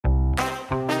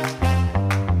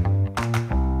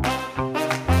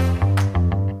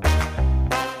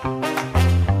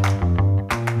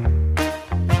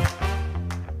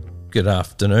Good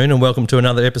afternoon and welcome to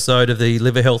another episode of the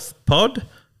Liver Health Pod.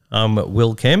 I'm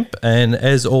Will Kemp and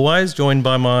as always joined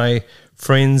by my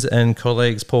friends and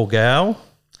colleagues Paul Gow.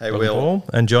 Hey Will. Paul,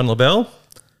 and John LaBelle.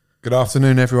 Good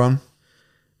afternoon everyone.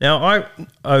 Now I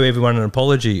owe everyone an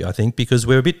apology I think because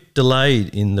we're a bit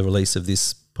delayed in the release of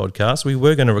this podcast. We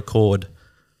were going to record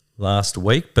last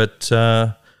week but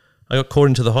I got called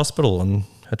into the hospital and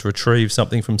had to retrieve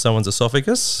something from someone's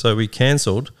esophagus, so we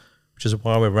cancelled, which is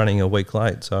why we're running a week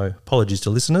late. So apologies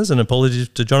to listeners and apologies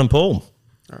to John and Paul.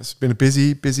 It's been a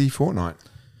busy fortnight.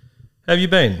 How have you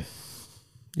been?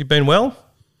 You been well?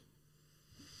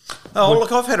 Oh,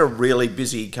 look, I've had a really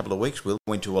busy couple of weeks, Will.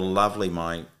 Went to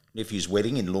my nephew's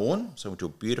wedding in Lorne, so I went to a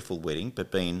beautiful wedding, but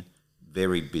been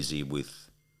very busy with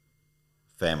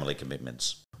family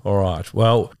commitments. All right.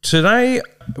 Well, today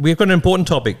we've got an important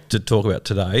topic to talk about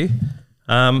today.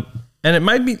 And it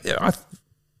made me...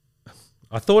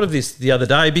 I thought of this the other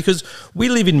day because we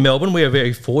live in Melbourne. We are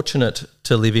very fortunate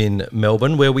to live in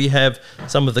Melbourne where we have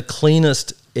some of the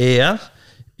cleanest air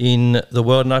in the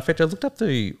world. And in fact, I looked up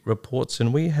the reports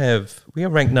and we are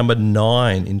ranked number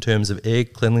 9 in terms of air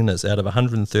cleanliness out of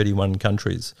 131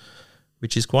 countries,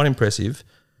 which is quite impressive.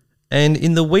 And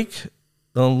in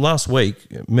last week,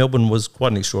 Melbourne was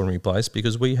quite an extraordinary place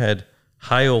because we had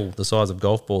hail the size of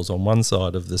golf balls on one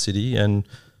side of the city and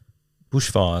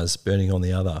bushfires burning on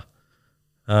the other.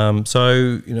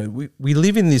 We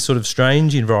live in this sort of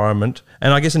strange environment,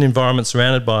 and I guess an environment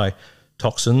surrounded by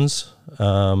toxins.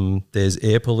 There's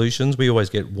air pollutions. We always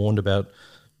get warned about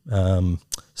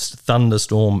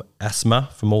thunderstorm asthma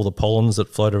from all the pollens that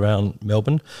float around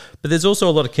Melbourne. But there's also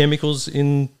a lot of chemicals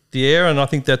in the air, and I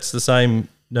think that's the same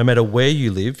no matter where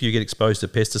you live. You get exposed to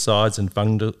pesticides and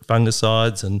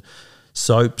fungicides and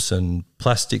soaps and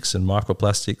plastics and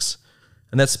microplastics.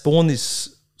 And that spawned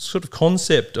this sort of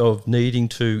concept of needing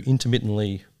to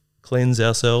intermittently cleanse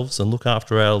ourselves and look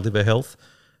after our liver health.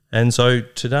 And so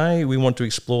today we want to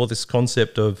explore this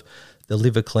concept of the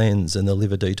liver cleanse and the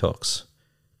liver detox.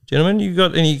 Gentlemen, you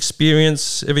got any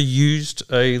experience, ever used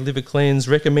a liver cleanse,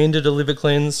 recommended a liver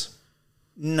cleanse?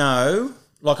 No.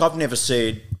 Like I've never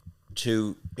said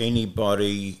to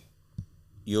anybody,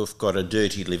 you've got a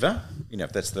dirty liver. You know,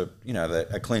 if that's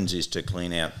a cleanse is to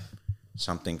clean out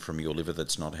something from your liver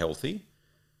that's not healthy.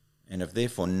 And have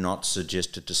therefore not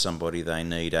suggested to somebody they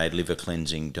need a liver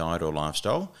cleansing diet or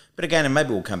lifestyle. But again, and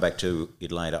maybe we'll come back to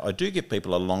it later, I do give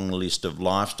people a long list of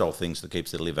lifestyle things that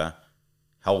keeps their liver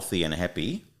healthy and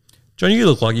happy. John, you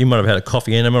look like you might have had a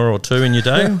coffee enema or two in your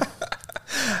day.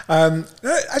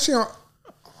 Actually,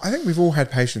 I think we've all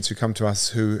had patients who come to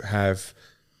us who have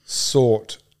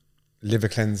sought liver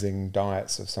cleansing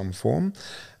diets of some form.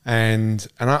 And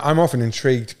I'm often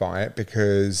intrigued by it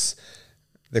because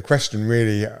the question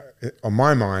really on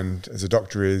my mind as a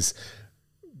doctor is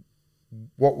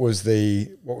what was the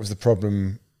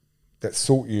problem that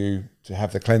sought you to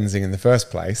have the cleansing in the first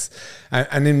place?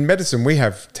 And in medicine, we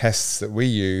have tests that we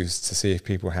use to see if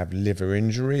people have liver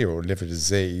injury or liver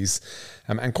disease.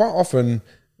 And quite often,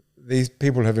 these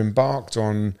people have embarked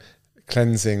on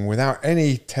cleansing without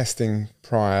any testing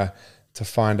prior to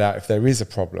find out if there is a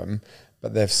problem,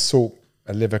 but they've sought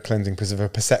a liver cleansing because of a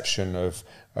perception of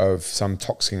some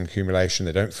toxin accumulation.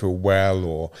 They don't feel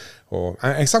well, or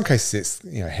in some cases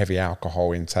it's heavy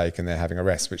alcohol intake and they're having a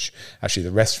rest, which actually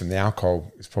the rest from the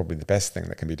alcohol is probably the best thing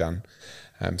that can be done.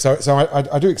 So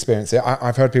I do experience it.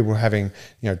 I've heard people having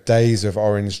days of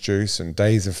orange juice and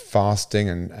days of fasting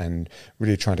and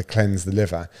really trying to cleanse the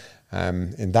liver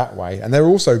in that way. And there are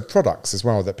also products as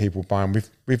well that people buy, and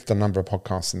we've done a number of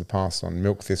podcasts in the past on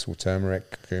milk thistle,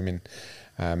 turmeric, curcumin,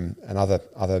 and other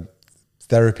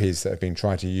therapies that have been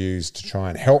tried to use to try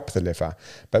and help the liver.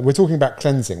 But we're talking about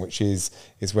cleansing, which is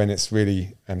when it's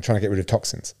really trying to get rid of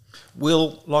toxins.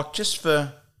 Will, like just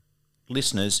for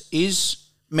listeners, is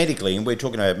medically, and we're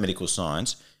talking about medical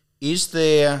science, is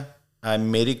there a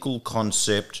medical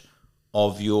concept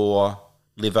of your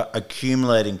liver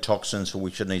accumulating toxins for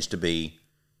which it needs to be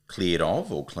cleared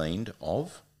of or cleaned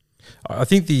of? I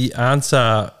think the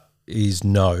answer is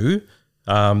no.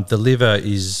 The liver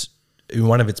is in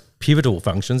one of its pivotal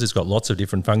functions. It's got lots of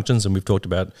different functions, and we've talked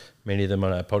about many of them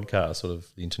on our podcast. Sort of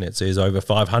the internet says over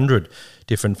 500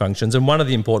 different functions, and one of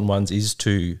the important ones is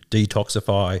to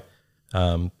detoxify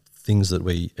things that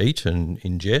we eat and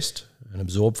ingest and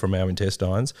absorb from our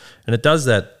intestines, and it does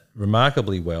that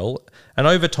remarkably well. And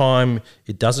over time,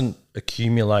 it doesn't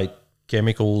accumulate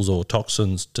chemicals or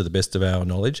toxins to the best of our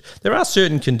knowledge. There are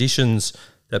certain conditions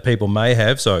that people may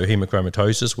have, so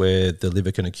hemochromatosis, where the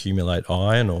liver can accumulate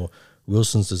iron, or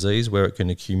Wilson's disease, where it can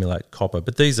accumulate copper.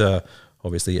 But these are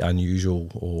obviously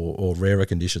unusual or rarer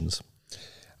conditions.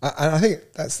 And I think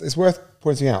it's worth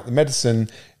pointing out the medicine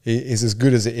is as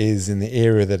good as it is in the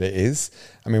area that it is.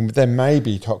 I mean, there may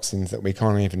be toxins that we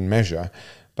can't even measure,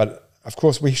 but of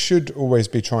course we should always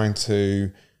be trying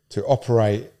to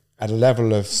operate at a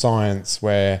level of science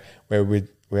where we're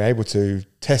able to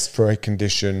test for a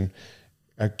condition,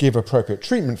 give appropriate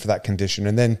treatment for that condition,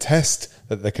 and then test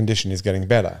that the condition is getting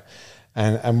better.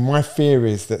 And my fear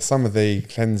is that some of the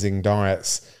cleansing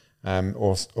diets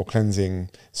or cleansing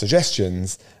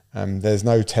suggestions, there's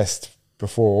no test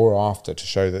before or after to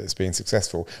show that it's being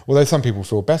successful. Although some people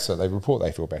feel better, they report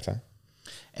they feel better.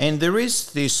 And there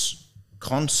is this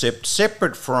concept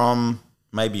separate from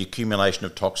maybe accumulation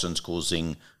of toxins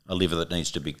causing a liver that needs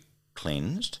to be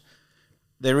cleansed.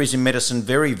 There is in medicine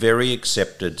very, very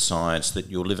accepted science that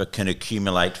your liver can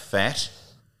accumulate fat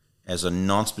as a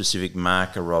non-specific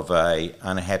marker of a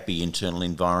unhappy internal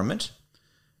environment.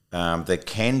 There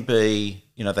can be,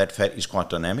 that fat is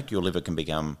quite dynamic. Your liver can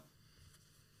become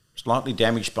slightly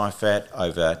damaged by fat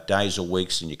over days or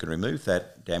weeks, and you can remove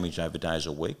that damage over days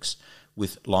or weeks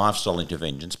with lifestyle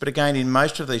interventions. But again, in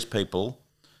most of these people,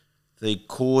 the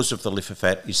cause of the liver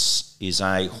fat is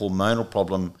a hormonal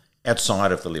problem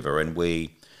outside of the liver, and the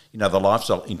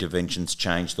lifestyle interventions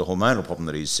change the hormonal problem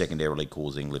that is secondarily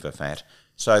causing liver fat.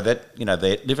 So that,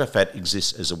 the liver fat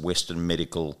exists as a Western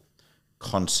medical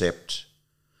concept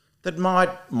that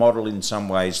might model in some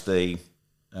ways the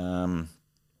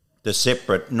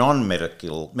separate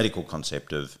medical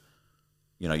concept of,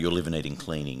 your liver needing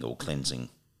cleaning or cleansing.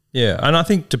 Yeah, and I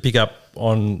think to pick up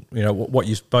on what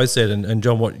you both said, and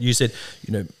John, what you said,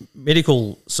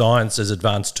 medical science has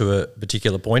advanced to a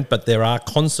particular point, but there are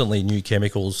constantly new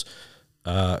chemicals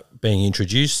being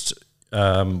introduced,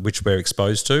 which we're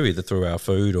exposed to either through our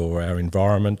food or our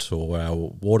environment or our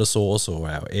water source or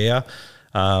our air.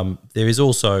 There is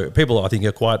also, people I think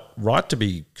are quite right to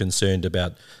be concerned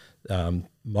about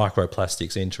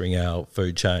microplastics entering our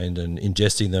food chain and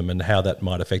ingesting them and how that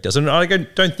might affect us. And I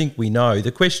don't think we know.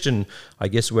 The question I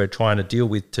guess we're trying to deal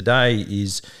with today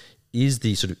is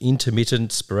the sort of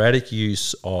intermittent, sporadic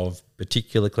use of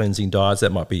particular cleansing diets.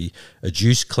 That might be a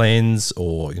juice cleanse,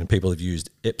 or people have used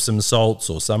Epsom salts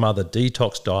or some other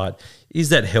detox diet. Is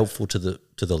that helpful to the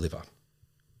liver?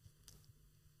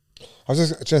 I was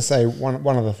just going to say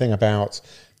one other thing about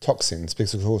toxins,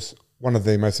 because of course one of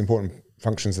the most important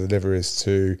functions of the liver is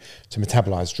to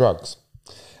metabolize drugs.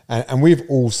 And we've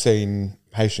all seen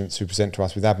patients who present to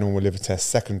us with abnormal liver tests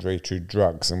secondary to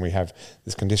drugs, and we have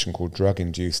this condition called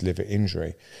drug-induced liver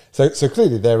injury. So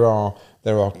clearly there are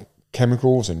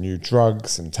chemicals and new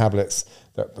drugs and tablets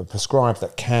that are prescribed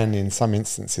that can, in some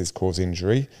instances, cause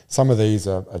injury. Some of these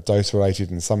are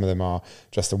dose-related, and some of them are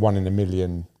just a 1 in a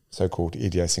million so-called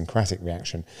idiosyncratic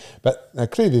reaction. But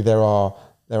clearly there are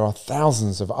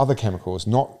thousands of other chemicals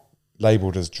not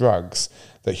labelled as drugs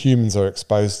that humans are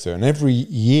exposed to, and every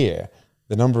year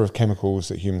the number of chemicals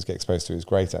that humans get exposed to is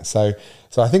greater. So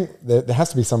I think there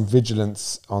has to be some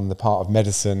vigilance on the part of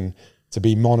medicine to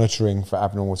be monitoring for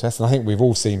abnormal tests. And I think we've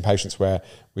all seen patients where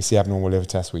we see abnormal liver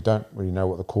tests, we don't really know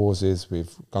what the cause is,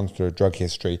 we've gone through a drug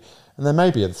history, and then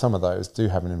maybe some of those do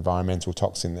have an environmental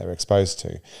toxin they're exposed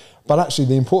to. But actually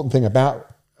the important thing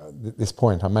about this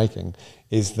point I'm making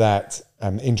is that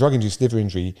in drug-induced liver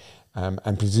injury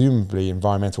and presumably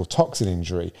environmental toxin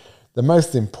injury, the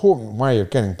most important way of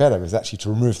getting better is actually to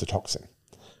remove the toxin.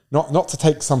 Not to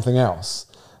take something else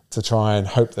to try and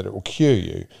hope that it will cure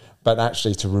you, but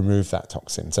actually to remove that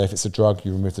toxin. So if it's a drug,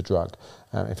 you remove the drug.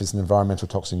 If it's an environmental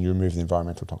toxin, you remove the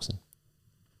environmental toxin.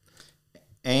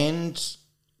 And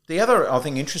the other, I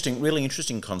think, really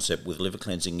interesting concept with liver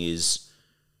cleansing is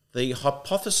the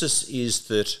hypothesis is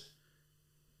that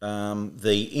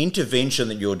the intervention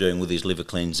that you're doing with this liver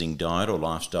cleansing diet or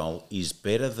lifestyle is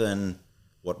better than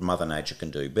what Mother Nature can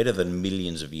do, better than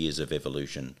millions of years of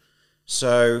evolution.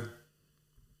 So,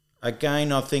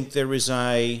 again, I think there is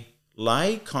a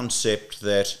lay concept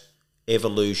that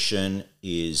evolution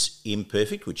is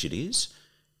imperfect, which it is,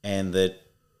 and that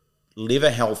liver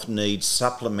health needs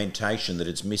supplementation, that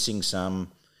it's missing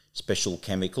some special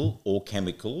chemical or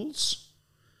chemicals,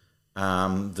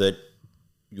 that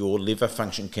your liver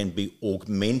function can be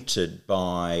augmented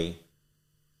by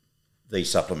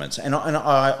these supplements. And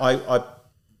I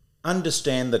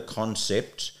understand the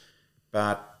concept,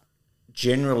 but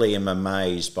generally am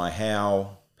amazed by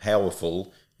how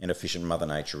powerful and efficient Mother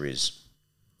Nature is.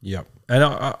 Yeah. And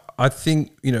I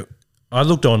think, I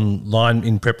looked online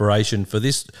in preparation for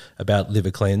this about liver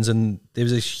cleanse, and there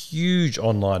was a huge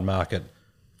online market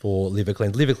for liver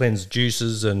cleanse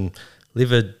juices and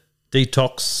liver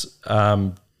detox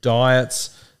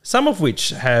diets, some of which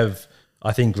have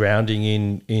I think grounding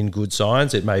in good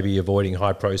science. It may be avoiding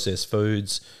high processed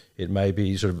foods. It may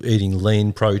be sort of eating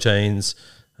lean proteins,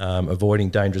 avoiding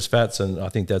dangerous fats, and I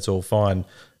think that's all fine.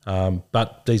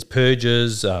 But these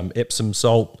purges, Epsom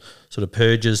salt sort of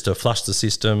purges to flush the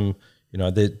system,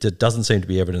 there doesn't seem to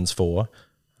be evidence for.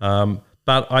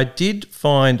 But I did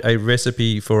find a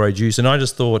recipe for a juice, and I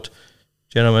just thought,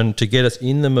 gentlemen, to get us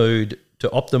in the mood to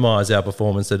optimise our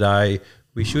performance today,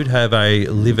 we should have a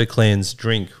liver cleanse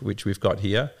drink, which we've got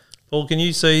here. Paul, can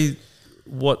you see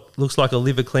what looks like a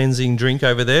liver cleansing drink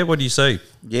over there? What do you see?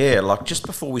 Yeah, like just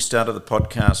before we started the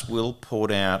podcast, Will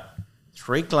poured out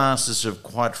 3 glasses of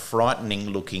quite frightening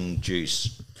looking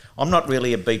juice. I'm not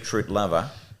really a beetroot lover,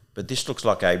 but this looks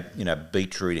like a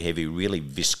beetroot heavy, really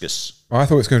viscous. Well, I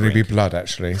thought it was going to be blood,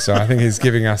 actually. So I think he's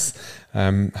giving us,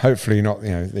 hopefully not,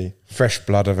 the fresh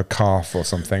blood of a calf or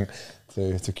something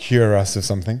to cure us of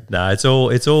something. No, it's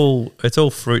all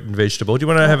fruit and vegetable. Do you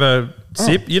want to have a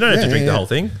sip? You don't have to drink the whole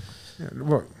thing. Yeah,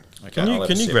 what? Okay,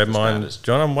 Can you grab mine,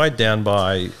 John? I'm weighed down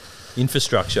by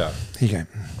infrastructure. Here you go.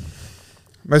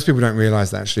 Most people don't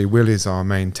realise that actually Will is our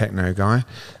main techno guy.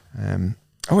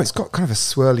 It's got kind of a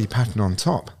swirly pattern on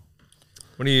top.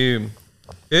 What are you,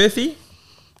 earthy?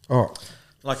 Oh,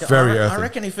 like very earthy. I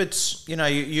reckon if it's,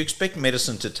 you expect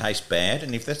medicine to taste bad,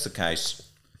 and if that's the case,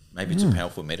 maybe it's a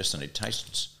powerful medicine. It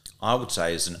tastes, I would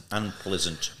say, as an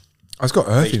unpleasant It's got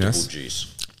earthiness. vegetable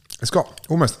juice. It's got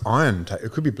almost iron.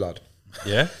 It could be blood.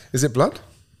 Yeah. Is it blood?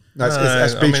 No,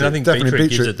 it's beetroot. I think Definitely beetroot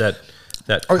gives it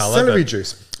that colour. It's celery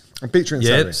juice. Beetroot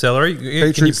and celery. Yeah, celery.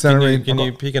 Beetroot, celery. Can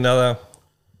you pick another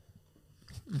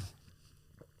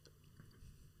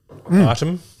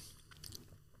item?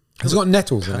 It's got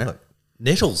nettles in it.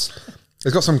 Nettles.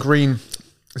 It's got some green.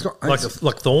 It's got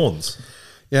Like thorns.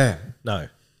 yeah. No.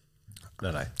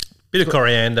 Bit of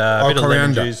coriander, bit of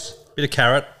lemon coriander. juice, bit of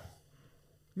carrot.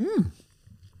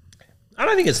 I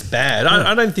don't think it's bad.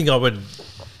 I don't think I would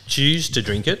choose to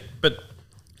drink it, but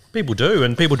people do,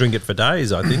 and people drink it for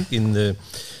days, I think, in the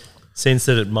sense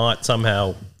that it might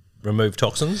somehow remove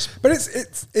toxins. But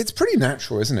it's pretty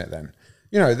natural, isn't it? Then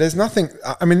there's nothing.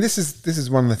 I mean, this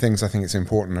is one of the things I think it's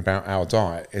important about our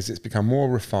diet is it's become more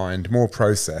refined, more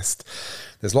processed.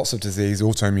 There's lots of disease,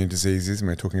 autoimmune diseases, and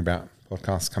we're talking about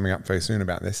podcasts coming up very soon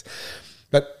about this.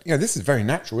 But this is very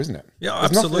natural, isn't it? Yeah,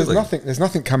 there's absolutely. There's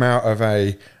nothing come out of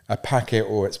a packet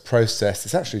or it's processed.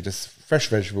 It's actually just fresh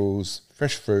vegetables,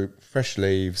 fresh fruit, fresh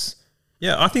leaves.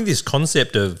 Yeah, I think this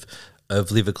concept of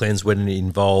liver cleanse when it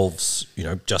involves,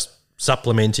 just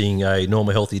supplementing a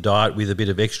normal healthy diet with a bit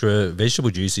of extra vegetable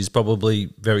juice is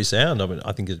probably very sound. I mean,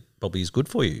 I think it probably is good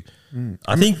for you.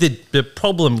 I think that the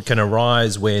problem can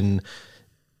arise when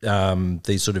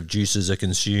these sort of juices are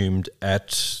consumed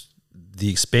at the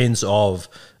expense of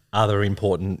other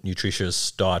important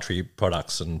nutritious dietary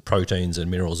products and proteins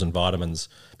and minerals and vitamins,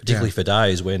 particularly for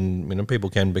days when people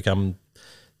can become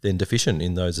then deficient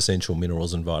in those essential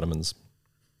minerals and vitamins.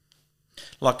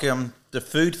 Like the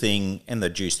food thing and the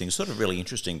juice thing is sort of really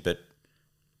interesting, but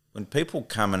when people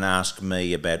come and ask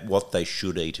me about what they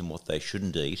should eat and what they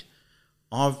shouldn't eat,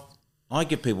 I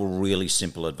give people really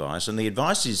simple advice, and the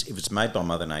advice is if it's made by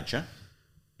Mother Nature,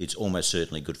 it's almost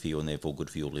certainly good for you and therefore good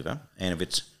for your liver. And if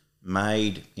it's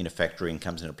made in a factory and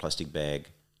comes in a plastic bag,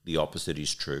 the opposite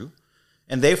is true.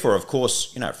 And therefore, of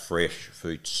course, fresh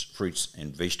fruits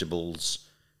and vegetables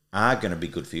are going to be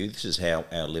good for you. This is how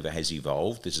our liver has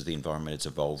evolved. This is the environment it's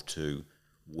evolved to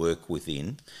work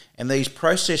within. And these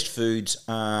processed foods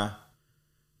are,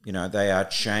 they are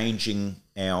changing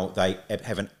they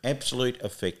have an absolute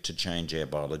effect to change our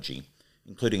biology,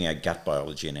 including our gut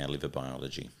biology and our liver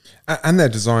biology. And they're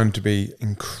designed to be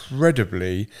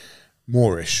incredibly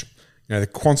moreish. The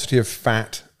quantity of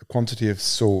fat, the quantity of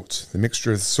salt, the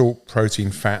mixture of salt,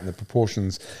 protein, fat, and the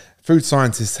proportions. Food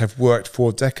scientists have worked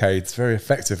for decades very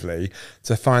effectively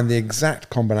to find the exact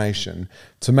combination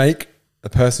to make the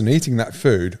person eating that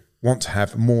food want to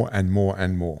have more and more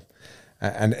and more.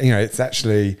 And it's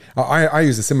actually, I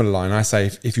use a similar line. I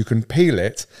say, if you can peel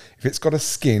it, if it's got a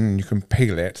skin and you can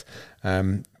peel it,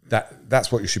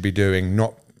 that's what you should be doing,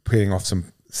 not peeling off some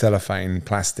cellophane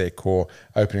plastic or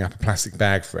opening up a plastic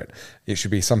bag for it. It should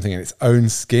be something in its own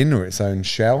skin or its own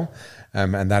shell,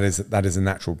 and that is a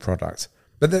natural product.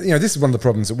 But this is one of the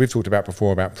problems that we've talked about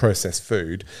before about processed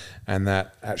food, and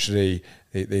that actually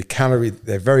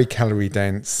they're very calorie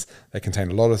dense. They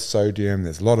contain a lot of sodium.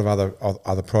 There's a lot of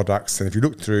other products, and if you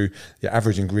look through the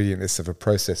average ingredient list of a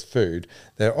processed food,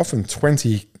 there are often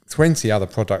 20 other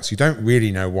products. You don't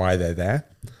really know why they're there.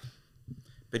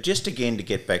 But just again to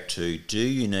get back to, do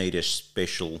you need a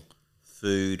special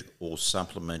food or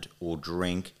supplement or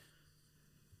drink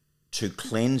to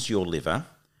cleanse your liver?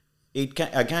 it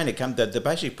comes. The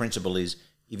basic principle is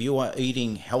if you are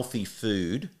eating healthy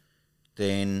food,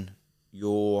 then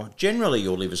generally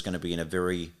your liver is going to be in a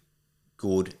very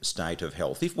good state of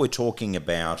health. If we're talking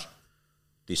about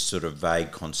this sort of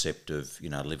vague concept of,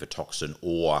 liver toxin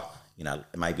or,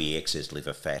 maybe excess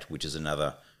liver fat, which is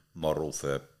another model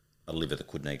for a liver that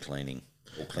could need cleaning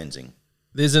or cleansing.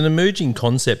 There's an emerging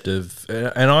concept of,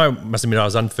 and I must admit I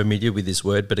was unfamiliar with this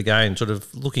word, but again, sort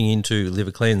of looking into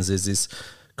liver cleanse, there's this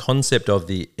concept of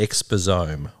the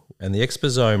exposome. And the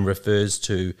exposome refers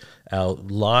to our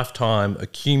lifetime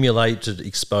accumulated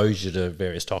exposure to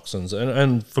various toxins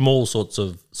and from all sorts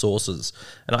of sources.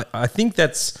 And I think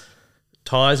that's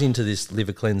ties into this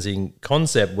liver cleansing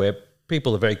concept where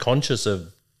people are very conscious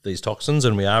of these toxins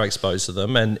and we are exposed to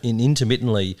them. And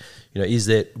intermittently, is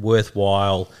it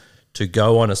worthwhile to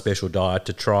go on a special diet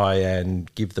to try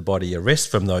and give the body a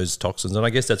rest from those toxins? And I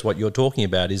guess that's what you're talking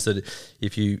about, is that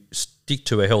if you stick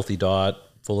to a healthy diet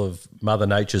full of Mother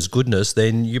Nature's goodness,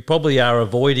 then you probably are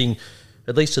avoiding,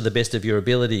 at least to the best of your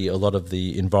ability, a lot of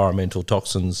the environmental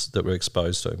toxins that we're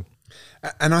exposed to.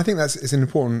 And I think it's an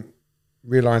important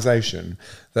realization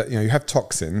that you have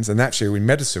toxins, and actually in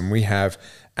medicine we have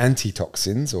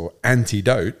antitoxins or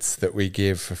antidotes that we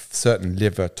give for certain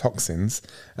liver toxins,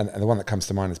 and the one that comes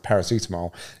to mind is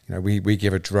paracetamol. We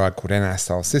give a drug called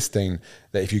N-acetylcysteine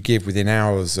that if you give within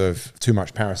hours of too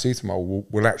much paracetamol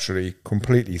will actually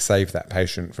completely save that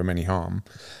patient from any harm.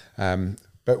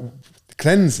 But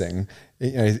cleansing,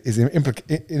 is an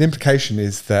implication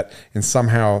is that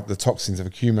somehow the toxins have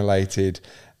accumulated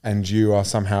and you are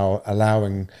somehow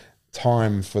allowing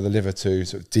time for the liver to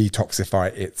sort of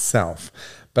detoxify itself.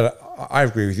 But I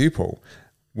agree with you, Paul.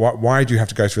 Why do you have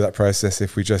to go through that process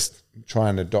if we just try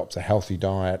and adopt a healthy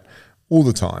diet all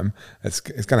the time? It's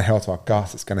going to help our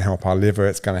gut, it's going to help our liver,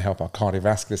 it's going to help our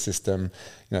cardiovascular system.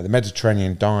 The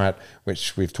Mediterranean diet,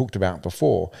 which we've talked about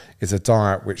before, is a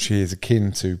diet which is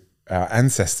akin to our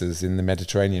ancestors in the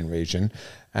Mediterranean region,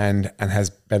 and has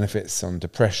benefits on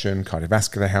depression,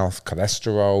 cardiovascular health,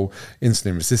 cholesterol,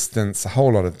 insulin resistance, a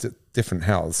whole lot of different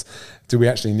healths. Do we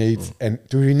actually need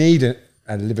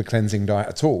a liver cleansing diet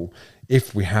at all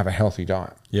if we have a healthy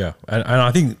diet? Yeah, and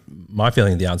I think my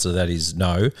feeling the answer to that is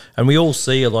no. And we all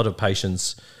see a lot of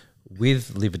patients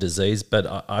with liver disease,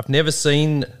 but I've never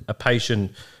seen a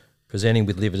patient presenting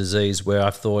with liver disease where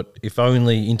I've thought if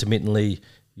only intermittently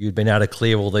you'd been able to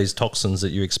clear all these toxins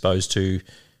that you're exposed to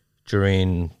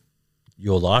during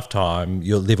your lifetime,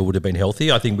 your liver would have been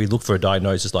healthy. I think we look for a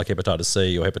diagnosis like hepatitis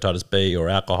C or hepatitis B or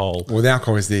alcohol. Well, the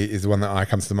alcohol is the one that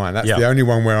comes to mind. That's the only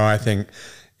one where I think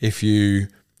if you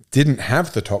didn't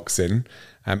have the toxin,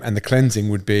 and the cleansing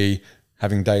would be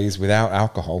having days without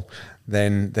alcohol,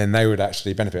 then they would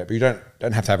actually benefit. But you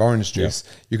don't have to have orange juice.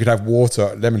 Yeah. You could have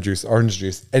water, lemon juice, orange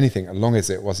juice, anything, as long as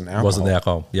it wasn't alcohol. Wasn't the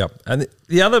alcohol, yep. And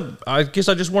the other, I guess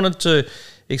I just wanted to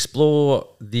explore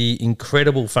the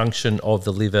incredible function of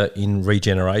the liver in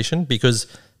regeneration, because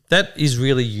that is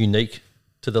really unique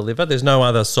to the liver. There's no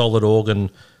other solid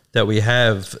organ that we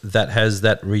have that has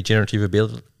that regenerative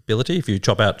ability. If you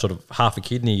chop out sort of half a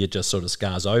kidney, it just sort of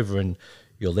scars over and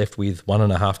you're left with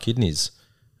 1.5 kidneys.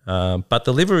 But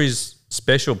the liver is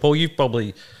special. Paul, you've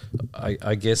probably,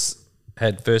 I guess,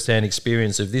 had first-hand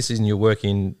experience of this in your work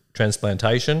in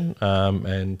transplantation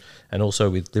and also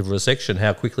with liver resection,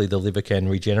 how quickly the liver can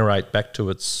regenerate back to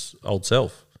its old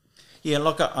self. Yeah,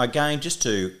 look, again, just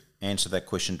to answer that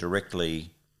question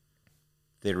directly,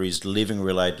 there is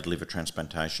living-related liver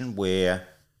transplantation where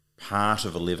part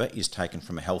of a liver is taken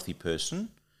from a healthy person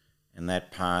and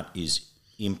that part is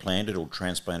implanted or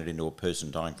transplanted into a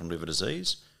person dying from liver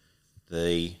disease.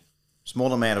 The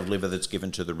small amount of liver that's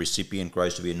given to the recipient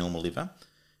grows to be a normal liver,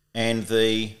 and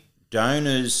the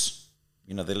donors,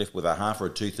 they're left with a half or a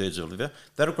 2/3 of liver,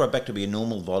 that'll grow back to be a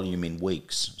normal volume in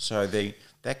weeks. So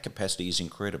that capacity is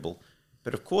incredible.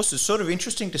 But of course, it's sort of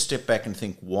interesting to step back and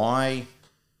think why,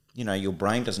 your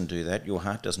brain doesn't do that, your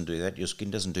heart doesn't do that, your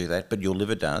skin doesn't do that, but your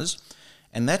liver does.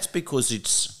 And that's because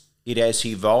it has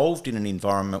evolved in an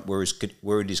environment where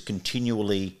it is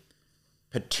continually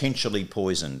potentially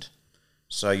poisoned.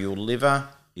 So your liver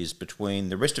is between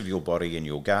the rest of your body and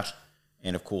your gut,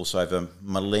 and of course over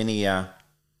millennia,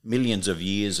 millions of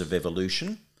years of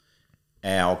evolution,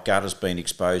 our gut has been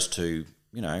exposed to,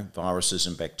 viruses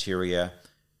and bacteria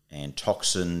and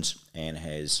toxins, and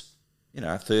has,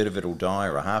 a third of it will die,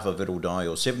 or a half of it will die,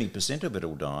 or 70% of it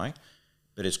will die,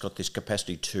 but it's got this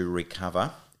capacity to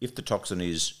recover if the toxin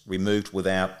is removed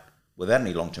without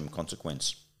any long-term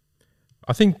consequence.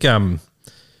 I think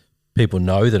people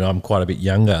know that I'm quite a bit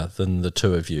younger than the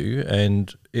two of you,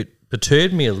 and it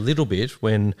perturbed me a little bit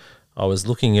when I was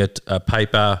looking at a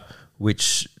paper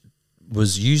which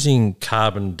was using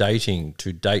carbon dating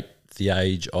to date the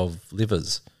age of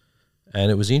livers.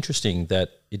 And it was interesting that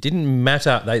it didn't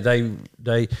matter.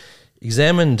 They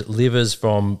examined livers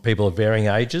from people of varying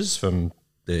ages, from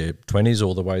their 20s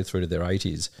all the way through to their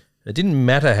 80s. It didn't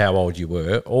matter how old you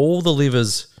were. All the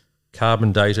livers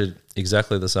carbon dated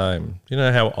exactly the same. Do you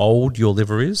know how old your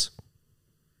liver is?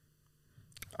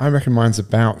 I reckon mine's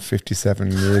about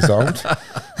 57 years old.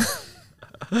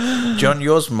 John,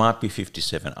 yours might be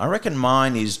 57. I reckon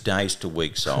mine is days to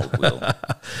weeks old, Will.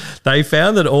 They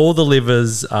found that all the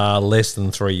livers are less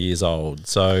than 3 years old.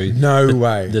 So No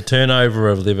way. The turnover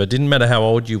of liver, didn't matter how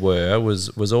old you were,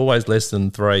 was always less than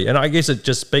 3. And I guess it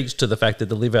just speaks to the fact that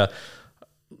the liver,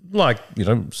 like, you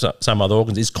know, some other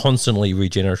organs, is constantly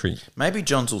regenerative. Maybe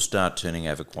John's will start turning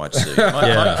over quite soon.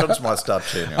 John's might start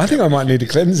turning over. I think I might need a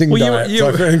cleansing diet. So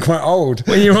I'm feeling quite old.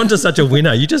 When you're onto such a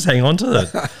winner, you just hang on to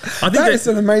it. I think That is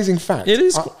an amazing fact. It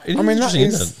is. I mean, that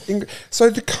is. So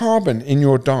the carbon in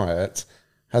your diet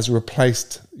has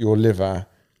replaced your liver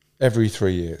every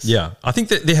 3 years. Yeah. I think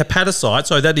that the hepatocyte,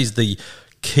 so that is the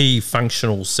key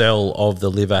functional cell of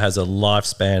the liver, has a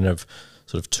lifespan of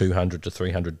sort of 200 to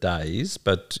 300 days.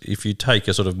 But if you take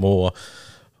a sort of more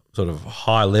sort of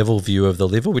high level view of the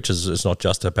liver, which is it's not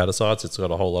just hepatocytes, it's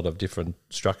got a whole lot of different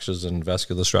structures and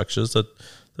vascular structures, that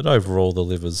overall the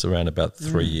liver's around about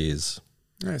 3 years,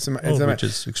 Yeah, which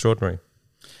is extraordinary.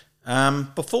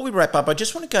 Before we wrap up, I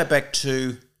just want to go back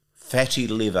to fatty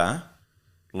liver,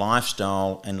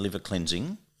 lifestyle and liver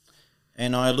cleansing.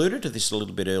 And I alluded to this a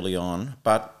little bit early on,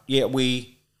 but yeah,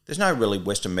 there's no really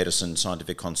Western medicine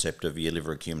scientific concept of your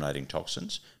liver accumulating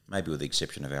toxins, maybe with the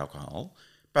exception of alcohol.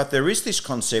 But there is this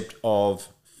concept of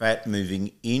fat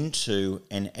moving into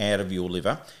and out of your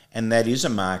liver, and that is a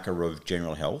marker of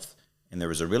general health. And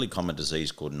there is a really common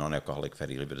disease called non-alcoholic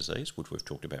fatty liver disease, which we've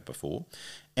talked about before.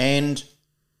 And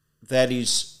that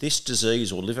is this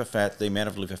disease, or liver fat, the amount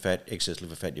of liver fat, excess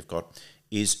liver fat you've got,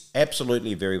 is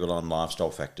absolutely variable on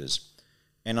lifestyle factors.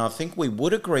 And I think we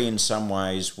would agree in some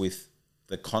ways with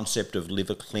the concept of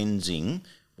liver cleansing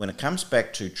when it comes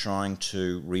back to trying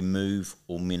to remove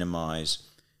or minimise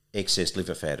excess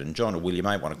liver fat. And John or Will, you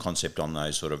may want a concept on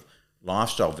those sort of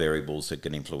lifestyle variables that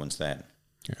can influence that.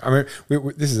 I mean,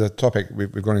 this is a topic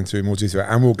we've gone into in more detail,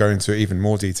 and we'll go into even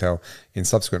more detail in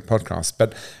subsequent podcasts.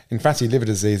 But in fatty liver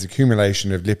disease,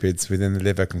 accumulation of lipids within the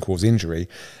liver can cause injury.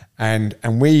 And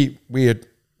we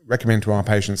recommend to our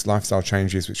patients lifestyle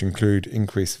changes which include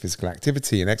increased physical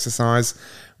activity and exercise,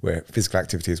 where physical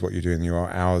activity is what you do in your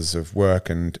hours of work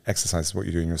and exercise is what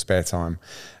you do in your spare time,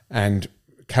 and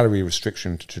calorie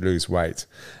restriction to lose weight.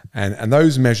 And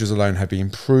those measures alone have been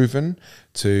proven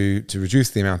to reduce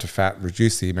the amount of fat,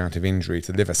 reduce the amount of injury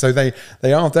to the liver. So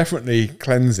they are definitely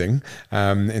cleansing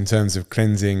in terms of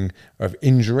cleansing of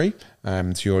injury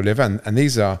to your liver. And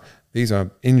these are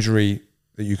injury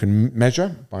that you can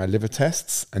measure by liver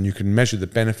tests, and you can measure the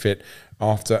benefit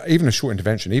after even a short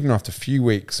intervention. Even after a few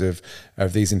weeks of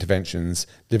these interventions,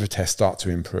 liver tests start to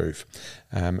improve,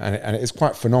 and it is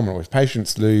quite phenomenal. If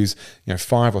patients lose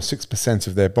 5 or 6%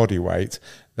 of their body weight,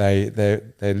 their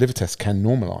liver tests can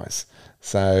normalise.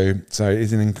 So it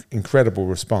is an incredible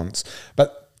response.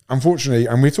 But unfortunately,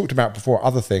 and we talked about before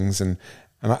other things, and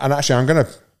actually I'm going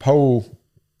to poll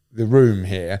the room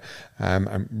here,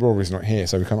 and Rory's not here,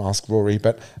 so we can't ask Rory,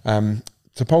 but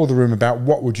to poll the room about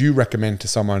what would you recommend to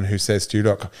someone who says to you,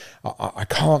 look, I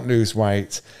can't lose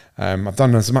weight, I've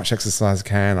done as much exercise as I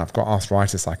can, I've got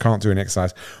arthritis, I can't do any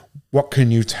exercise. What can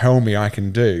you tell me I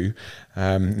can do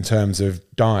in terms of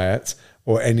diet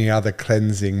or any other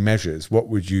cleansing measures? What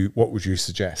would you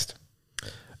suggest?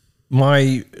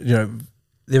 There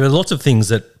are lots of things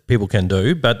that people can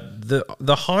do, but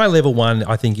the high level one,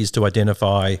 I think, is to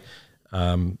identify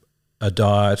a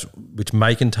diet which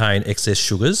may contain excess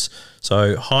sugars.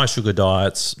 So high sugar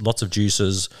diets, lots of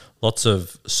juices, lots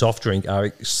of soft drink are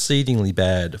exceedingly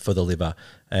bad for the liver.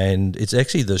 And it's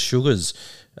actually the sugars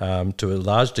to a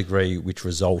large degree which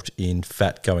result in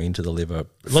fat going into the liver.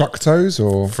 Fructose,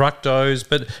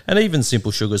 and even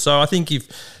simple sugars. So I think if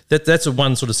that's a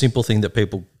one sort of simple thing that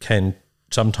people can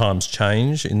sometimes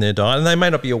change in their diet, and they may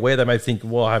not be aware. They may think,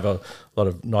 well, I have a lot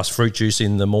of nice fruit juice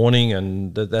in the morning,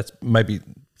 and that's maybe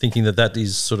thinking that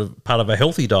is sort of part of a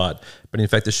healthy diet. But in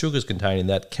fact, the sugars contained in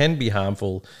that can be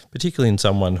harmful, particularly in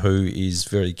someone who is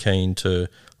very keen to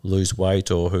lose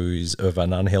weight or who is of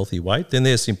an unhealthy weight. Then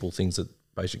there's simple things that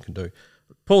the patient can do.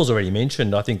 Paul's already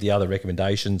mentioned, I think the other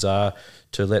recommendations are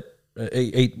to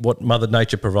eat what Mother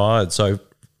Nature provides. So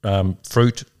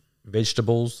fruit,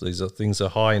 vegetables, these are things that are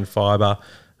high in fibre.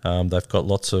 They've got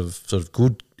lots of sort of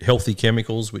good healthy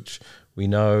chemicals which we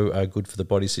know are good for the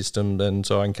body system. And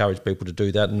so I encourage people to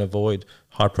do that and avoid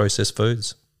high processed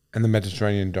foods. And the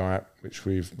Mediterranean diet, which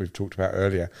we've talked about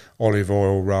earlier, olive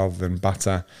oil rather than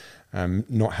butter,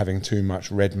 not having too much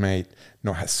red meat,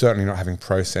 certainly not having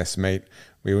processed meat.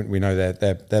 We know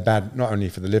they're bad not only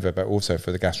for the liver but also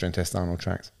for the gastrointestinal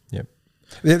tract. Yep.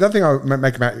 The other thing I would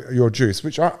make about your juice,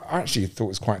 which I actually thought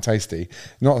was quite tasty,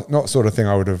 not sort of thing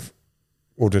I would have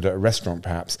ordered at a restaurant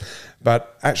perhaps,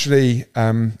 but actually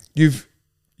you've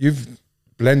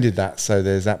blended that so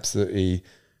there's absolutely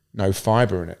no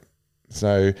fibre in it.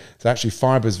 So actually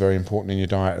fibre is very important in your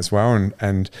diet as well,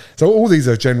 and so all these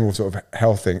are general sort of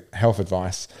health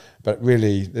advice, but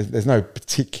really there's no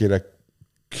particular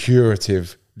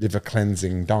curative liver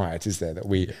cleansing diet, is there,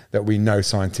 that we know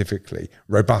scientifically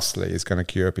robustly is going to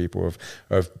cure people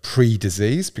of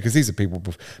pre-disease, because these are people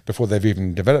before they've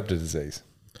even developed a disease.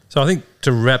 So I think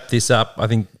to wrap this up, I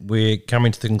think we're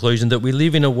coming to the conclusion that we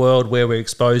live in a world where we're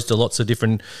exposed to lots of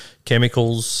different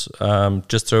chemicals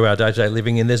just through our day-to-day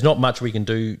living, and there's not much we can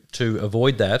do to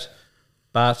avoid that.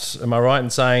 But am I right in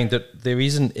saying that there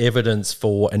isn't evidence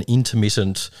for an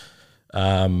intermittent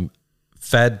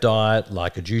fad diet,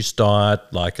 like a juice diet,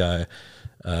 like a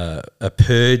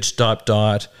purge type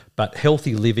diet, but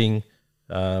healthy living,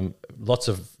 lots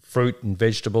of fruit and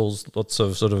vegetables, lots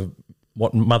of sort of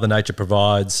what Mother Nature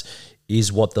provides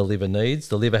is what the liver needs.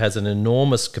 The liver has an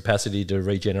enormous capacity to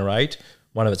regenerate.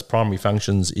 One of its primary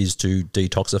functions is to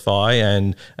detoxify,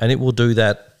 and it will do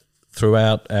that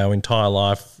throughout our entire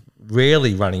life,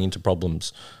 rarely running into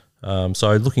problems.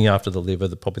 So looking after the liver,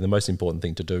 probably the most important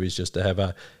thing to do is just to have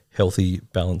a healthy,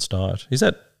 balanced diet. Is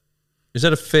that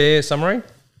a fair summary?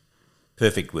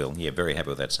 Perfect, Will. Yeah, very happy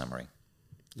with that summary.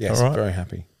 Yes, All right. Very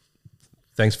happy.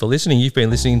 Thanks for listening. You've been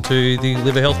listening to the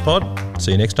Liver Health Pod.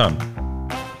 See you next time.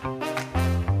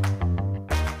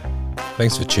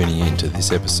 Thanks for tuning in to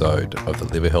this episode of the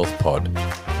Liver Health Pod.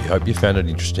 We hope you found it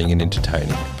interesting and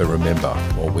entertaining. But remember,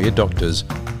 while we are doctors,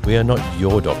 we are not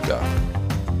your doctor.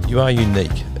 You are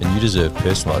unique and you deserve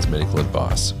personalised medical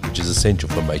advice, which is essential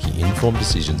for making informed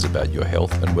decisions about your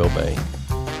health and well-being.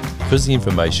 Because the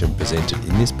information presented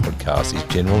in this podcast is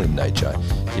general in nature,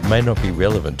 it may not be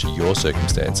relevant to your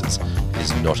circumstances. It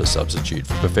is not a substitute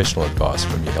for professional advice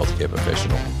from your healthcare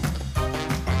professional.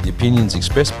 The opinions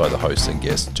expressed by the hosts and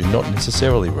guests do not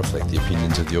necessarily reflect the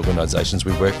opinions of the organisations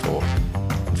we work for.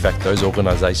 In fact, those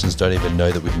organisations don't even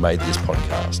know that we've made this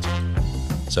podcast.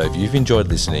 So if you've enjoyed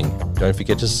listening, don't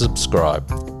forget to subscribe.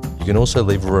 You can also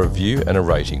leave a review and a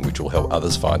rating, which will help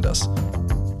others find us.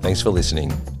 Thanks for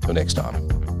listening. Till next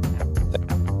time.